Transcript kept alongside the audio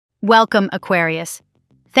Welcome, Aquarius.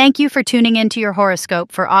 Thank you for tuning into your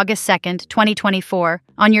horoscope for August 2nd, 2024,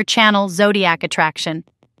 on your channel Zodiac Attraction.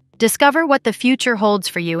 Discover what the future holds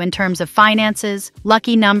for you in terms of finances,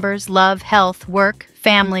 lucky numbers, love, health, work,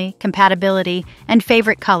 family, compatibility, and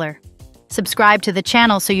favorite color. Subscribe to the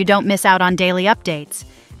channel so you don't miss out on daily updates.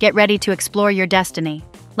 Get ready to explore your destiny.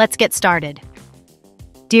 Let's get started.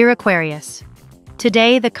 Dear Aquarius,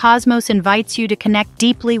 today the cosmos invites you to connect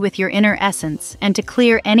deeply with your inner essence and to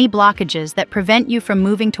clear any blockages that prevent you from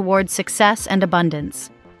moving towards success and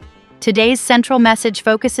abundance. Today's central message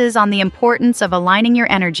focuses on the importance of aligning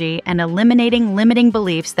your energy and eliminating limiting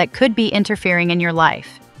beliefs that could be interfering in your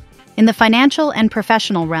life. In the financial and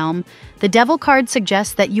professional realm, the Devil card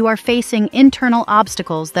suggests that you are facing internal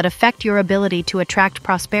obstacles that affect your ability to attract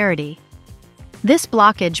prosperity. This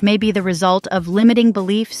blockage may be the result of limiting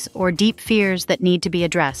beliefs or deep fears that need to be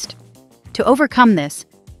addressed. To overcome this,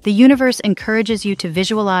 the universe encourages you to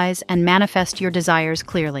visualize and manifest your desires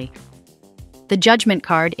clearly. The Judgment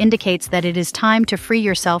card indicates that it is time to free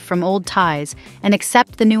yourself from old ties and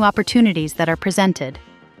accept the new opportunities that are presented.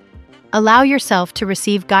 Allow yourself to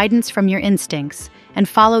receive guidance from your instincts and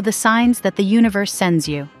follow the signs that the universe sends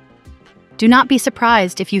you. Do not be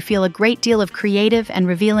surprised if you feel a great deal of creative and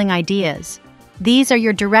revealing ideas. These are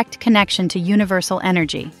your direct connection to universal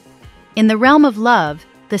energy. In the realm of love,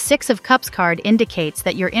 the Six of Cups card indicates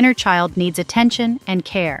that your inner child needs attention and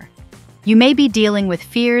care. You may be dealing with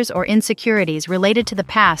fears or insecurities related to the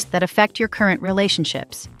past that affect your current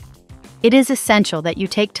relationships. It is essential that you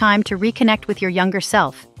take time to reconnect with your younger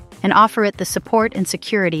self and offer it the support and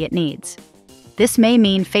security it needs. This may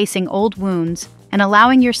mean facing old wounds and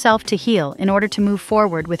allowing yourself to heal in order to move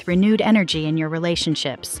forward with renewed energy in your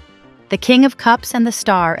relationships. The King of Cups and the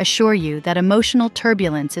Star assure you that emotional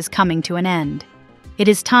turbulence is coming to an end. It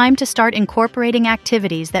is time to start incorporating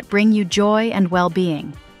activities that bring you joy and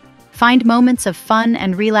well-being. Find moments of fun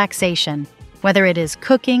and relaxation, whether it is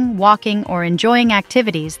cooking, walking, or enjoying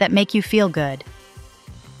activities that make you feel good.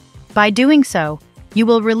 By doing so, you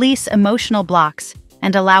will release emotional blocks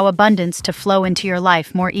and allow abundance to flow into your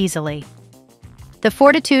life more easily. The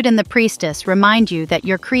Fortitude and the Priestess remind you that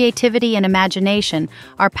your creativity and imagination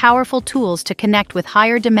are powerful tools to connect with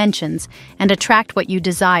higher dimensions and attract what you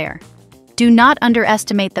desire. Do not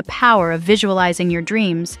underestimate the power of visualizing your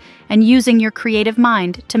dreams and using your creative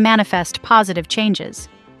mind to manifest positive changes.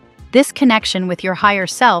 This connection with your higher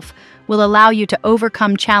self will allow you to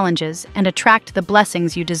overcome challenges and attract the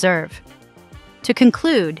blessings you deserve. To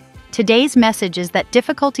conclude, today's message is that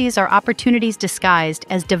difficulties are opportunities disguised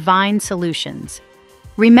as divine solutions.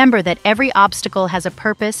 Remember that every obstacle has a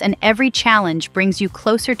purpose and every challenge brings you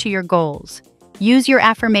closer to your goals. Use your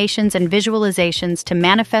affirmations and visualizations to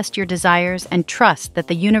manifest your desires and trust that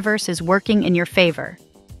the universe is working in your favor.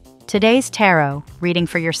 Today's tarot reading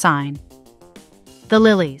for your sign. The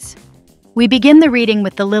Lilies. We begin the reading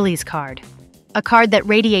with the Lilies card, a card that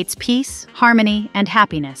radiates peace, harmony, and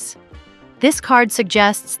happiness. This card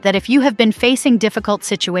suggests that if you have been facing difficult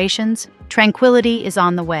situations, tranquility is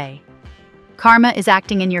on the way. Karma is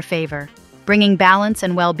acting in your favor, bringing balance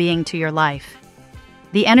and well-being to your life.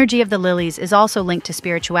 The energy of the Lilies is also linked to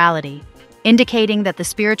spirituality, indicating that the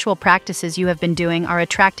spiritual practices you have been doing are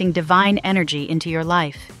attracting divine energy into your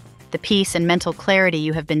life. The peace and mental clarity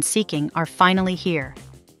you have been seeking are finally here.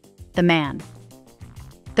 The Man.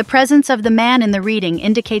 The presence of the man in the reading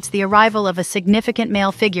indicates the arrival of a significant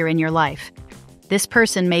male figure in your life. This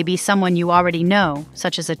person may be someone you already know,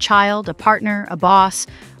 such as a child, a partner, a boss,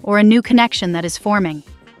 or a new connection that is forming.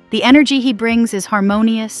 The energy he brings is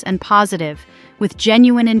harmonious and positive, with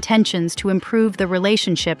genuine intentions to improve the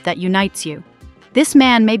relationship that unites you. This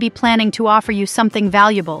man may be planning to offer you something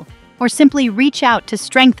valuable, or simply reach out to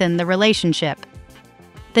strengthen the relationship.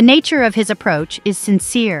 The nature of his approach is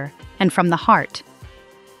sincere and from the heart.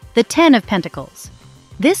 The Ten of Pentacles.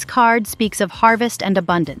 This card speaks of harvest and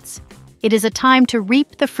abundance. It is a time to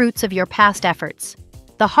reap the fruits of your past efforts.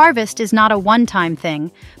 The harvest is not a one-time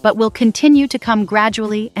thing, but will continue to come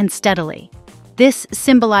gradually and steadily. This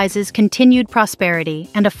symbolizes continued prosperity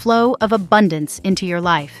and a flow of abundance into your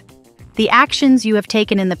life. The actions you have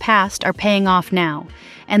taken in the past are paying off now,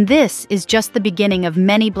 and this is just the beginning of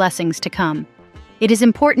many blessings to come. It is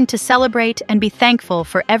important to celebrate and be thankful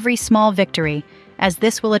for every small victory, as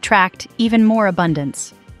this will attract even more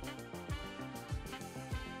abundance.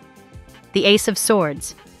 The Ace of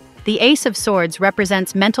Swords. The Ace of Swords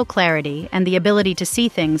represents mental clarity and the ability to see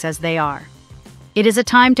things as they are. It is a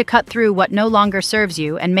time to cut through what no longer serves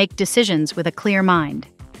you and make decisions with a clear mind.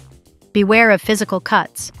 Beware of physical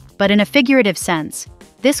cuts, but in a figurative sense,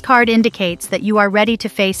 this card indicates that you are ready to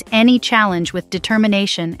face any challenge with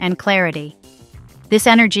determination and clarity. This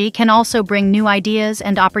energy can also bring new ideas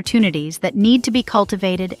and opportunities that need to be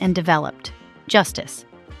cultivated and developed. Justice.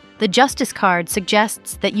 The Justice card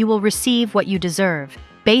suggests that you will receive what you deserve,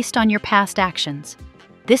 based on your past actions.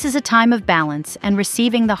 This is a time of balance and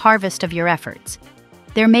receiving the harvest of your efforts.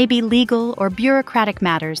 There may be legal or bureaucratic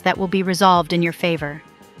matters that will be resolved in your favor.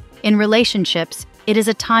 In relationships, it is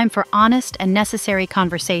a time for honest and necessary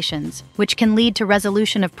conversations, which can lead to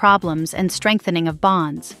resolution of problems and strengthening of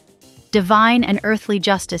bonds. Divine and earthly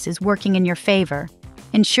justice is working in your favor,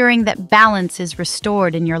 ensuring that balance is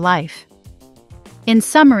restored in your life. In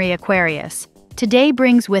summary, Aquarius, today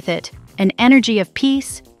brings with it an energy of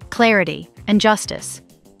peace, clarity, and justice.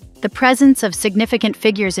 The presence of significant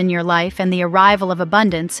figures in your life and the arrival of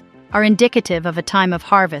abundance are indicative of a time of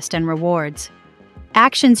harvest and rewards.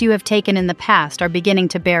 Actions you have taken in the past are beginning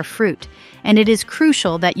to bear fruit, and it is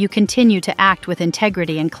crucial that you continue to act with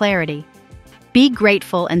integrity and clarity. Be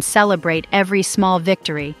grateful and celebrate every small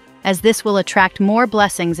victory, as this will attract more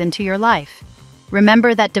blessings into your life.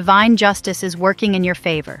 Remember that divine justice is working in your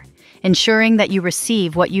favor, ensuring that you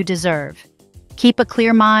receive what you deserve. Keep a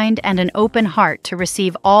clear mind and an open heart to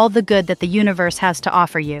receive all the good that the universe has to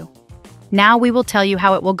offer you. Now we will tell you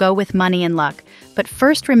how it will go with money and luck, but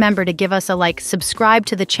first remember to give us a like, subscribe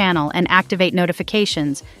to the channel, and activate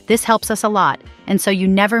notifications. This helps us a lot, and so you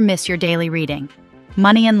never miss your daily reading.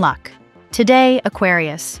 Money and luck. Today,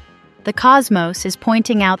 Aquarius, the cosmos is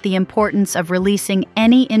pointing out the importance of releasing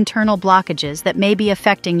any internal blockages that may be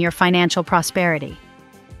affecting your financial prosperity.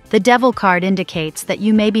 The Devil card indicates that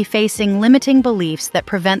you may be facing limiting beliefs that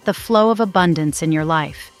prevent the flow of abundance in your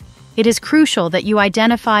life. It is crucial that you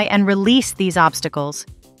identify and release these obstacles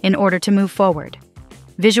in order to move forward.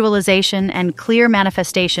 Visualization and clear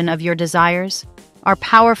manifestation of your desires are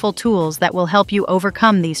powerful tools that will help you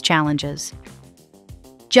overcome these challenges.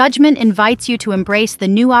 Judgment invites you to embrace the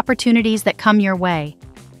new opportunities that come your way.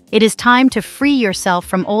 It is time to free yourself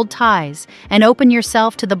from old ties and open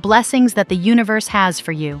yourself to the blessings that the universe has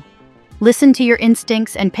for you. Listen to your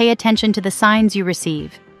instincts and pay attention to the signs you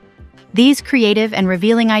receive. These creative and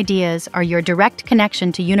revealing ideas are your direct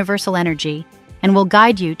connection to universal energy and will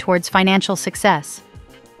guide you towards financial success.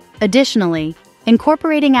 Additionally,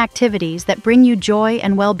 incorporating activities that bring you joy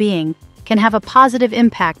and well-being can have a positive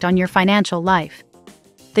impact on your financial life.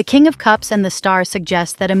 The King of Cups and the Star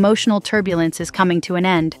suggest that emotional turbulence is coming to an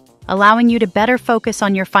end, allowing you to better focus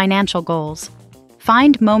on your financial goals.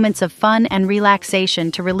 Find moments of fun and relaxation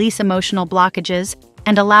to release emotional blockages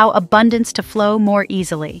and allow abundance to flow more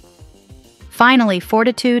easily. Finally,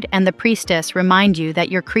 Fortitude and the Priestess remind you that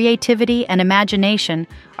your creativity and imagination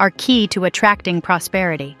are key to attracting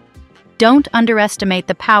prosperity. Don't underestimate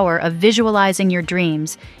the power of visualizing your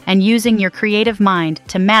dreams and using your creative mind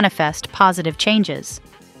to manifest positive changes.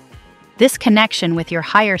 This connection with your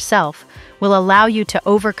higher self will allow you to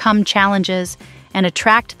overcome challenges and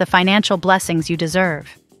attract the financial blessings you deserve.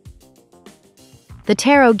 The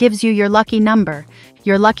tarot gives you your lucky number.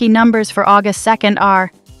 Your lucky numbers for August 2nd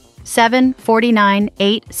are 7, 49,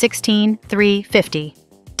 8, 16, 3, 50.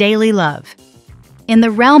 Daily love. In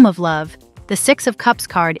the realm of love, the Six of Cups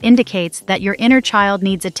card indicates that your inner child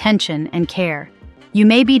needs attention and care. You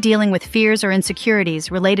may be dealing with fears or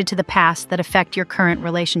insecurities related to the past that affect your current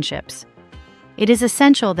relationships. It is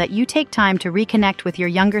essential that you take time to reconnect with your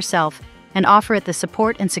younger self and offer it the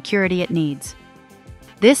support and security it needs.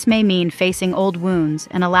 This may mean facing old wounds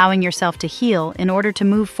and allowing yourself to heal in order to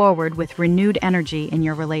move forward with renewed energy in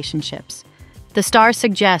your relationships. The star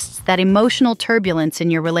suggests that emotional turbulence in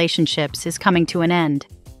your relationships is coming to an end.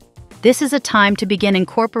 This is a time to begin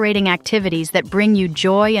incorporating activities that bring you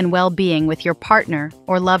joy and well-being with your partner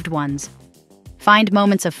or loved ones. Find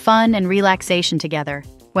moments of fun and relaxation together,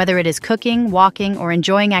 whether it is cooking, walking, or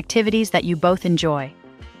enjoying activities that you both enjoy.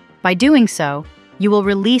 By doing so, you will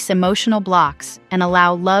release emotional blocks and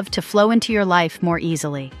allow love to flow into your life more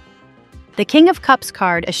easily. The King of Cups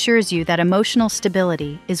card assures you that emotional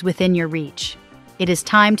stability is within your reach. It is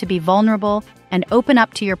time to be vulnerable and open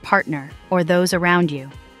up to your partner or those around you.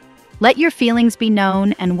 Let your feelings be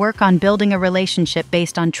known and work on building a relationship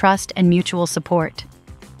based on trust and mutual support.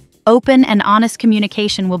 Open and honest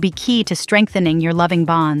communication will be key to strengthening your loving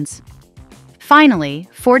bonds. Finally,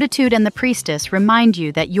 Fortitude and the Priestess remind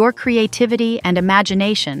you that your creativity and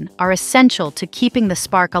imagination are essential to keeping the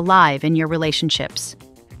spark alive in your relationships.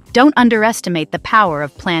 Don't underestimate the power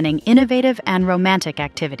of planning innovative and romantic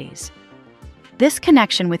activities. This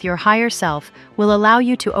connection with your higher self will allow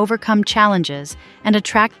you to overcome challenges and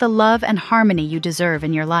attract the love and harmony you deserve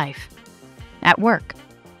in your life. At work.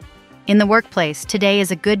 In the workplace, today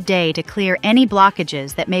is a good day to clear any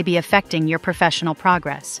blockages that may be affecting your professional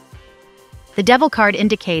progress. The Devil card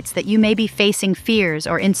indicates that you may be facing fears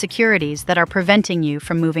or insecurities that are preventing you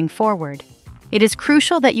from moving forward. It is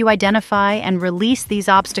crucial that you identify and release these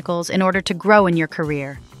obstacles in order to grow in your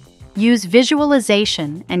career. Use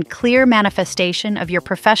visualization and clear manifestation of your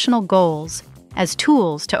professional goals as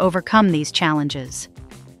tools to overcome these challenges.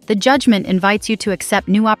 The Judgment invites you to accept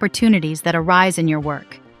new opportunities that arise in your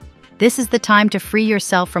work. This is the time to free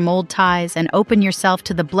yourself from old ties and open yourself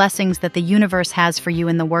to the blessings that the universe has for you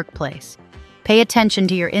in the workplace. Pay attention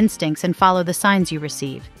to your instincts and follow the signs you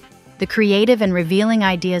receive. The creative and revealing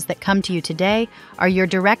ideas that come to you today are your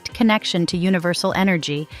direct connection to universal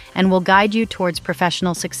energy and will guide you towards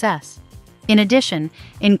professional success. In addition,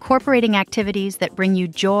 incorporating activities that bring you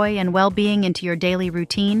joy and well-being into your daily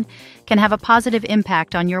routine can have a positive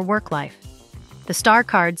impact on your work life. The Star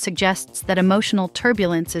card suggests that emotional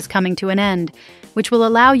turbulence is coming to an end, which will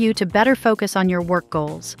allow you to better focus on your work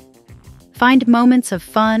goals. Find moments of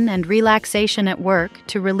fun and relaxation at work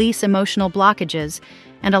to release emotional blockages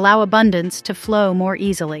and allow abundance to flow more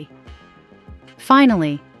easily.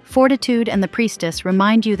 Finally, Fortitude and the Priestess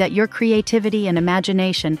remind you that your creativity and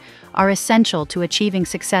imagination are essential to achieving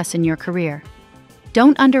success in your career.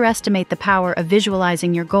 Don't underestimate the power of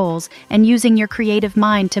visualizing your goals and using your creative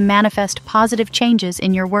mind to manifest positive changes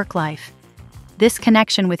in your work life. This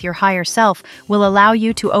connection with your higher self will allow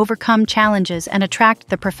you to overcome challenges and attract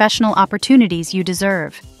the professional opportunities you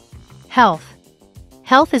deserve. Health.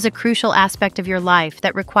 Health is a crucial aspect of your life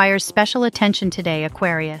that requires special attention today,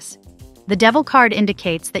 Aquarius. The Devil card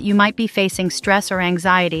indicates that you might be facing stress or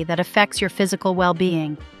anxiety that affects your physical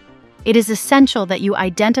well-being. It is essential that you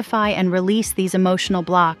identify and release these emotional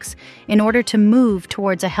blocks in order to move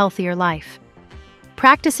towards a healthier life.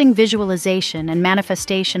 Practicing visualization and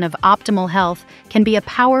manifestation of optimal health can be a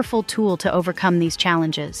powerful tool to overcome these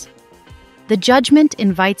challenges. The Judgment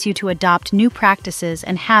invites you to adopt new practices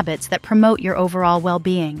and habits that promote your overall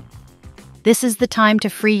well-being. This is the time to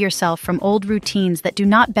free yourself from old routines that do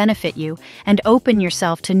not benefit you and open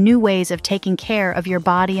yourself to new ways of taking care of your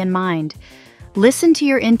body and mind. Listen to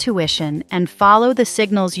your intuition and follow the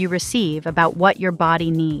signals you receive about what your body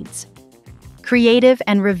needs. Creative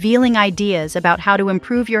and revealing ideas about how to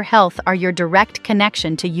improve your health are your direct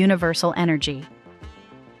connection to universal energy.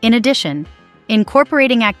 In addition,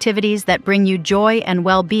 incorporating activities that bring you joy and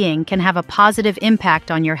well-being can have a positive impact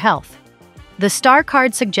on your health. The Star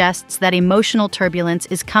card suggests that emotional turbulence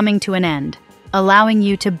is coming to an end, allowing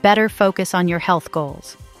you to better focus on your health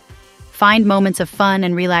goals. Find moments of fun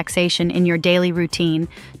and relaxation in your daily routine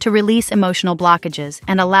to release emotional blockages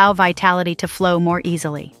and allow vitality to flow more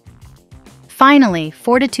easily. Finally,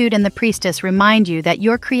 Fortitude and the Priestess remind you that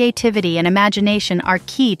your creativity and imagination are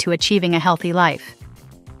key to achieving a healthy life.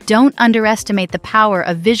 Don't underestimate the power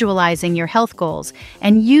of visualizing your health goals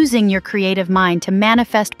and using your creative mind to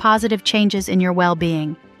manifest positive changes in your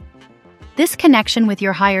well-being. This connection with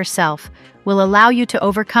your higher self will allow you to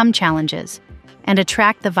overcome challenges and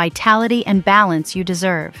attract the vitality and balance you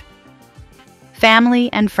deserve.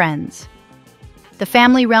 Family and friends. The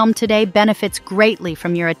family realm today benefits greatly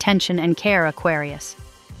from your attention and care, Aquarius.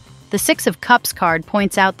 The Six of Cups card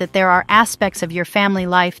points out that there are aspects of your family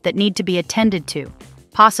life that need to be attended to,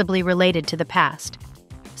 possibly related to the past.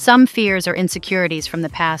 Some fears or insecurities from the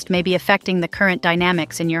past may be affecting the current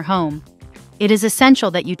dynamics in your home. It is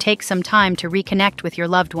essential that you take some time to reconnect with your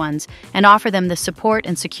loved ones and offer them the support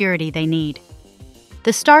and security they need.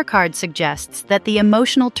 The Star card suggests that the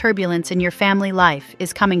emotional turbulence in your family life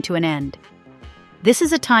is coming to an end. This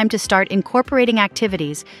is a time to start incorporating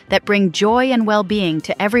activities that bring joy and well-being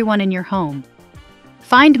to everyone in your home.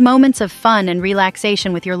 Find moments of fun and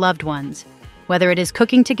relaxation with your loved ones, whether it is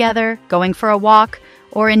cooking together, going for a walk,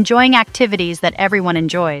 or enjoying activities that everyone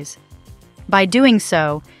enjoys. By doing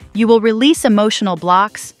so, you will release emotional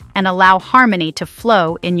blocks and allow harmony to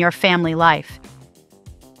flow in your family life.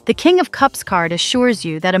 The King of Cups card assures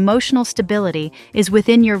you that emotional stability is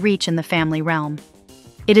within your reach in the family realm.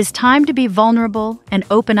 It is time to be vulnerable and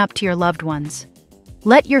open up to your loved ones.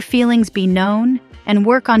 Let your feelings be known and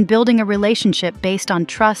work on building a relationship based on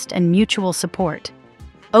trust and mutual support.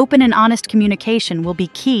 Open and honest communication will be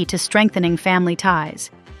key to strengthening family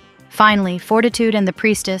ties. Finally, Fortitude and the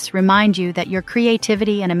Priestess remind you that your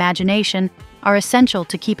creativity and imagination are essential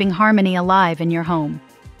to keeping harmony alive in your home.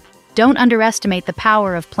 Don't underestimate the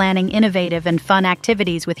power of planning innovative and fun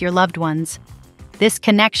activities with your loved ones. This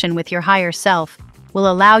connection with your higher self will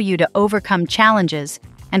allow you to overcome challenges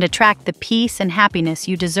and attract the peace and happiness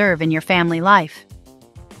you deserve in your family life.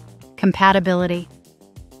 Compatibility.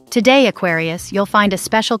 Today, Aquarius, you'll find a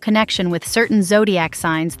special connection with certain zodiac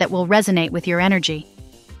signs that will resonate with your energy.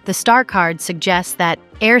 The star card suggests that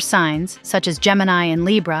air signs, such as Gemini and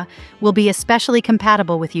Libra, will be especially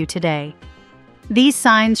compatible with you today. These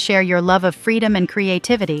signs share your love of freedom and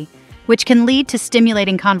creativity, which can lead to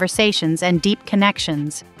stimulating conversations and deep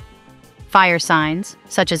connections. Fire signs,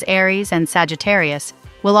 such as Aries and Sagittarius,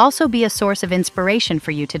 will also be a source of inspiration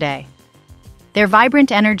for you today. Their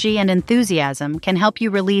vibrant energy and enthusiasm can help you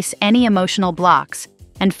release any emotional blocks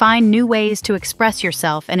and find new ways to express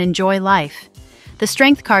yourself and enjoy life. The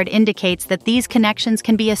Strength card indicates that these connections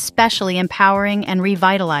can be especially empowering and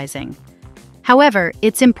revitalizing. However,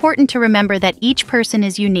 it's important to remember that each person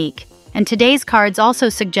is unique, and today's cards also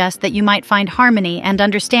suggest that you might find harmony and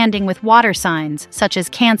understanding with water signs, such as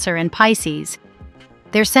Cancer and Pisces.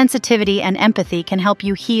 Their sensitivity and empathy can help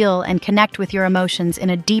you heal and connect with your emotions in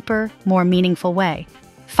a deeper, more meaningful way.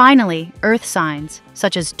 Finally, earth signs,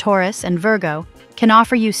 such as Taurus and Virgo, can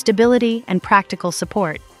offer you stability and practical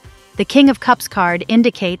support. The King of Cups card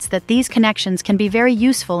indicates that these connections can be very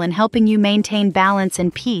useful in helping you maintain balance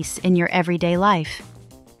and peace in your everyday life.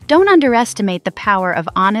 Don't underestimate the power of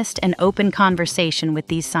honest and open conversation with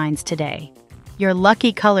these signs today. Your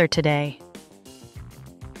lucky color today.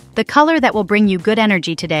 The color that will bring you good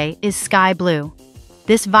energy today is sky blue.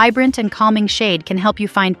 This vibrant and calming shade can help you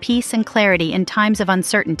find peace and clarity in times of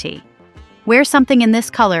uncertainty. Wear something in this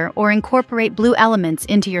color or incorporate blue elements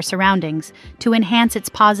into your surroundings to enhance its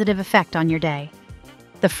positive effect on your day.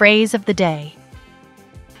 The phrase of the day.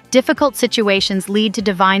 Difficult situations lead to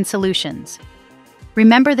divine solutions.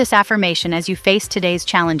 Remember this affirmation as you face today's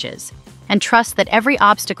challenges, and trust that every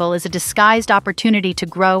obstacle is a disguised opportunity to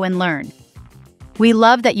grow and learn. We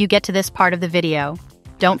love that you get to this part of the video.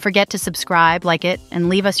 Don't forget to subscribe, like it, and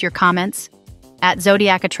leave us your comments. At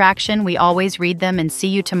Zodiac Attraction, we always read them and see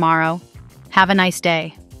you tomorrow. Have a nice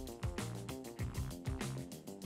day.